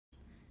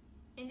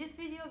In this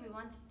video, we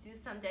want to do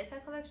some data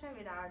collection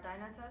with our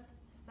Dynatest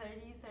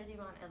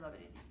 3031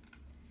 LWD.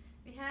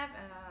 We have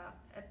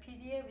a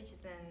PDA which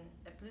is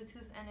a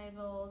Bluetooth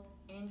enabled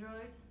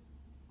Android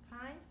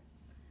kind.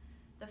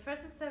 The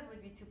first step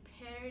would be to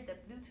pair the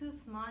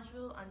Bluetooth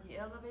module on the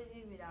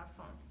LWD with our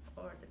phone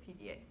or the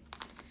PDA.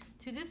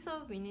 To do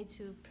so, we need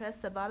to press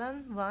the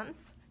button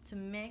once to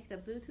make the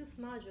Bluetooth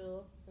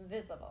module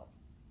visible.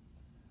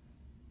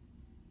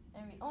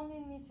 And we only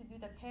need to do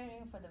the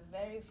pairing for the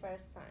very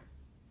first time.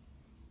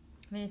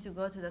 We need to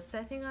go to the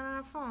setting on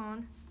our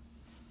phone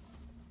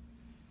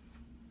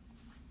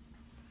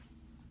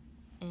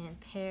and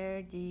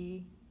pair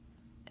the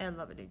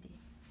LWD.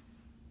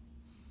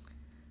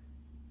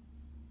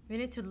 We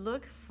need to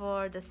look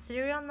for the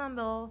serial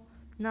number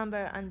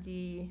on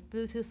the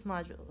Bluetooth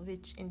module,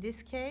 which in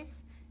this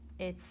case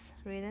it's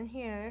written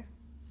here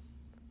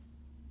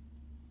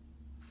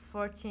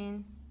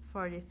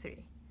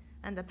 1443,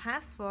 and the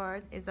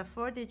password is a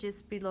 4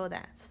 digits below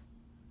that,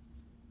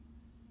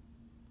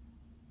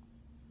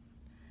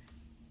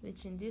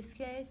 which in this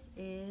case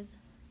is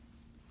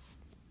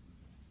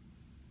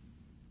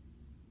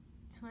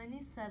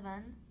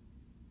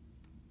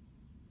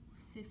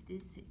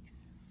 2756.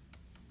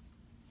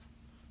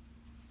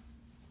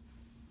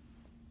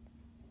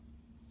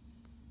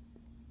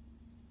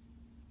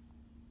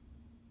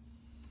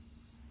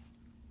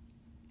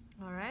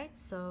 Alright,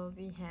 so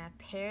we have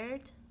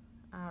paired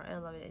our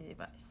LWD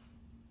device.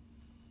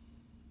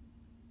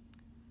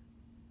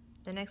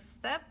 The next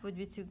step would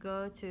be to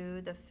go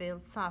to the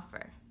field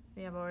software.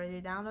 We have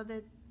already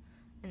downloaded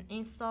and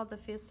installed the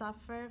field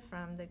software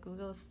from the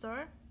Google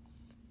Store.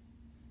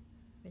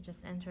 We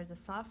just enter the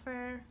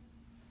software.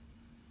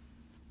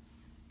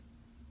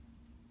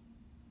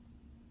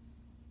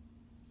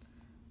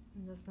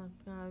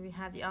 We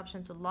have the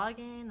option to log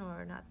in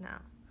or not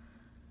now.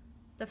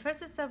 The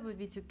first step would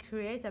be to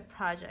create a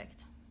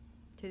project.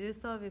 To do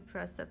so, we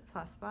press the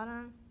plus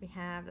button. We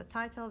have the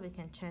title. We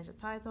can change the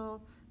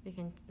title. We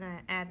can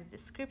add a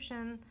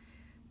description,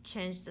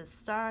 change the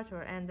start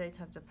or end date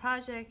of the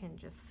project, and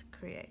just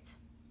create.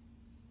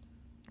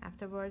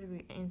 Afterward,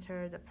 we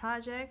enter the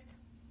project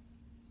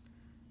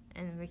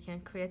and we can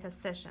create a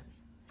session.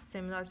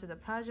 Similar to the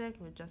project,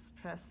 we just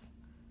press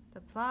the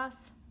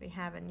plus. We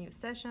have a new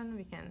session.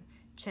 We can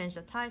change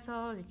the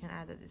title. We can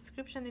add a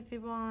description if we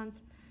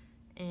want,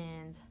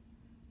 and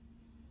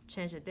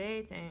change the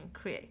date and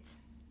create.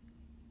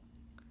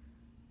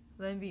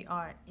 When we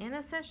are in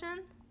a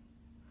session,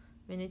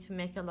 we need to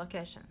make a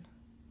location.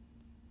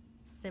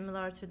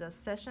 Similar to the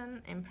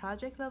session in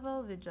project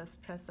level, we just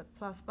press the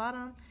plus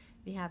button.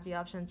 We have the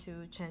option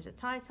to change the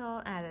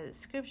title, add a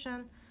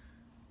description,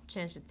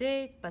 change the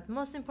date, but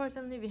most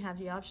importantly, we have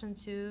the option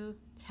to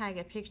tag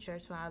a picture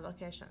to our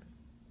location.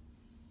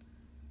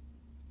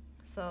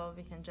 So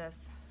we can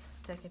just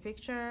take a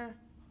picture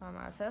from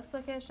our test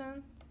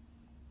location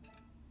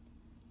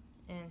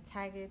and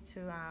tag it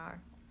to our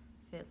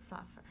field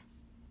software.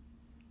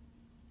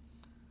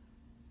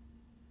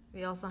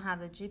 We also have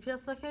the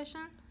GPS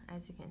location.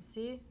 As you can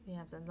see, we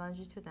have the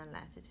longitude and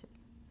latitude.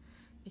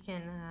 We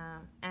can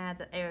add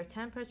the air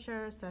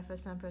temperature,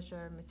 surface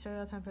temperature,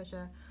 material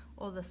temperature,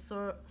 all the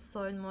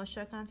soil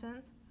moisture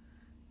content,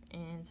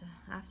 and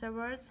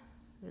afterwards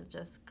we'll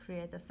just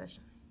create a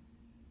session.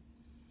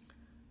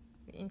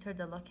 We enter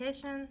the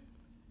location.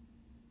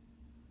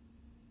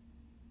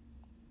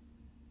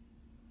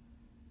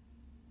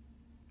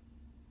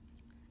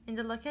 In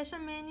the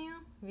location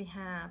menu, we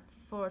have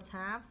 4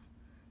 tabs.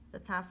 The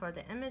tab for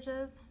the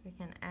images, we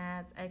can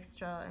add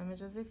extra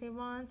images if we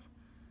want,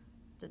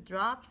 the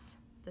drops,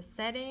 the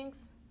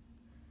settings,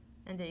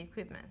 and the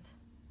equipment.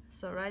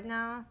 So right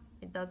now,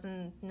 it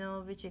doesn't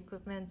know which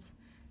equipment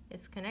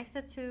it's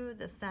connected to,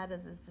 the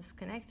status is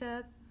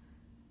disconnected,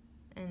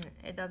 and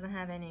it doesn't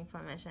have any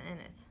information in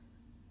it.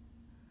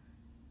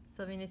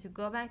 So we need to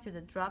go back to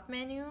the drop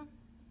menu,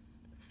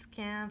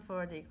 scan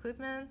for the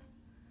equipment,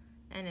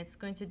 and it's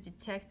going to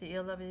detect the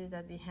LWD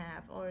that we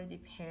have already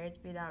paired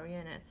with our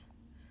unit.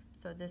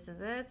 So this is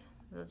it.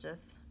 We'll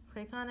just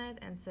click on it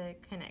and say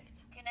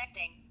connect.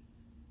 Connecting.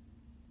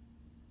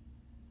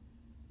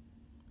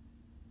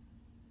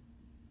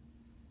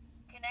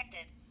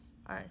 Connected.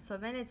 Alright, so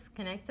when it's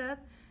connected,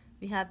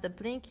 we have the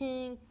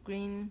blinking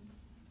green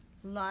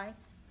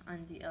light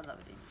on the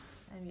LWD,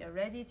 and we are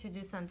ready to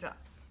do some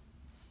drops.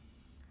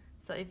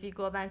 So if we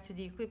go back to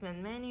the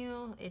equipment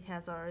menu, it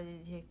has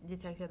already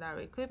detected our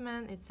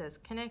equipment. It says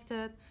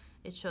connected.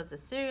 It shows the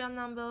serial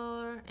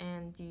number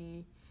and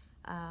the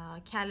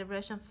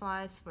calibration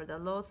files for the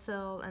load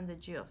cell and the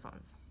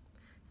geophones.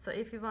 So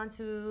if we want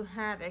to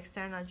have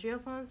external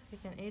geophones, we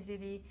can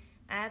easily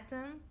add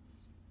them,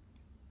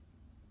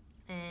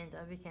 and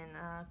we can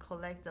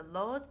collect the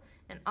load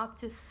and up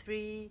to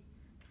 3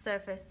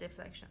 surface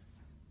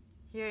deflections.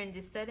 Here in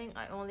this setting,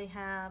 I only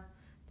have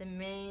the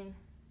main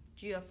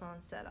geophone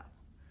setup.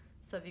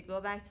 So we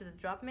go back to the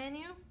drop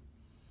menu.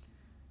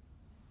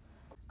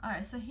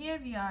 Alright, so here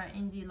we are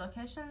in the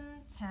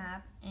location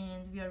tab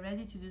and we are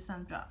ready to do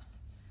some drops.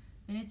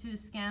 We need to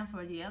scan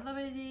for the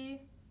LWD,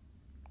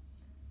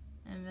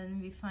 And when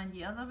we find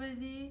the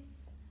LWD,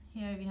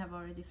 here we have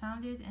already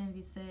found it, and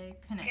we say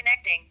connect.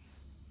 Connecting.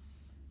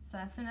 So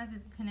as soon as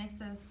it connects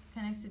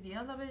to the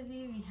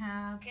LWD, we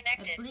have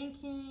Connected. a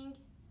blinking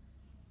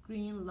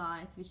green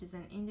light, which is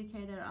an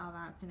indicator of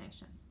our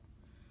connection.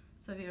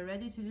 So we are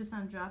ready to do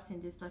some drops in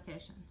this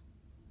location.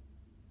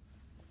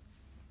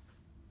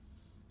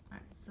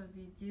 Alright, so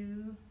we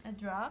do a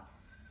drop.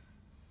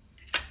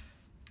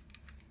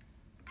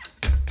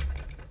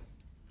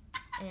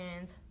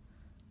 And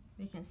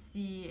we can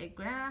see a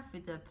graph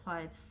with the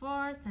applied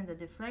force and the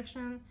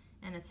deflection,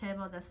 and a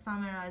table that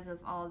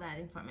summarizes all that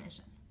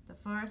information. The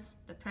force,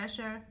 the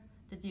pressure,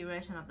 the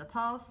duration of the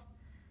pulse,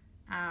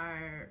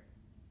 our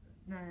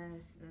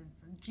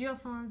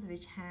geophones,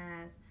 which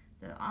has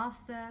the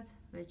offset,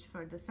 which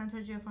for the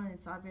center geophone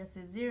it's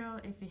obviously 0.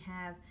 If we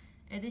have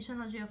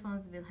additional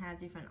geophones, we'll have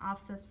different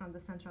offsets from the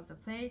center of the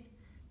plate.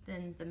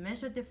 Then the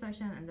measured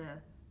deflection and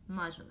the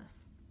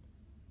modulus.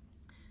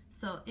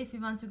 So if we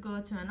want to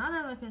go to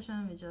another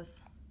location, we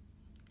just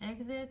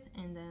exit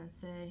and then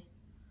say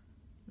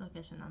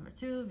location number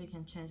 2. We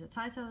can change the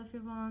title if we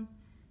want.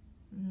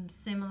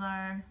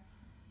 Similarly,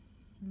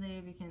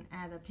 we can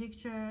add a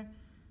picture,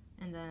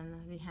 and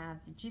then we have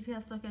the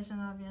GPS location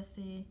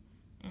obviously,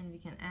 and we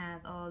can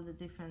add all the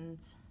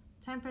different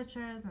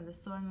temperatures and the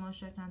soil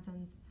moisture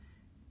content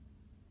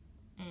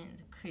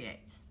and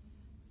create.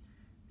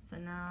 So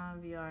now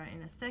we are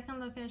in a second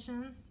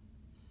location.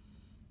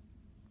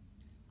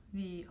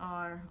 We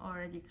are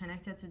already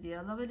connected to the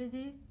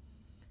LWD,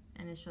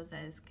 and it shows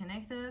that it's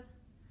connected,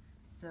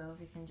 so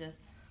we can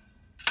just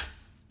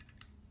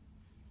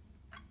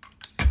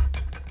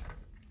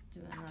do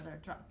another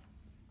drop.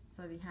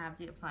 So we have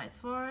the applied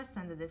force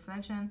and the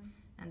deflection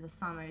and the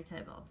summary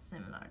table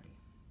similarly.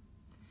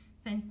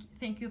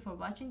 Thank you for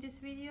watching this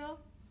video.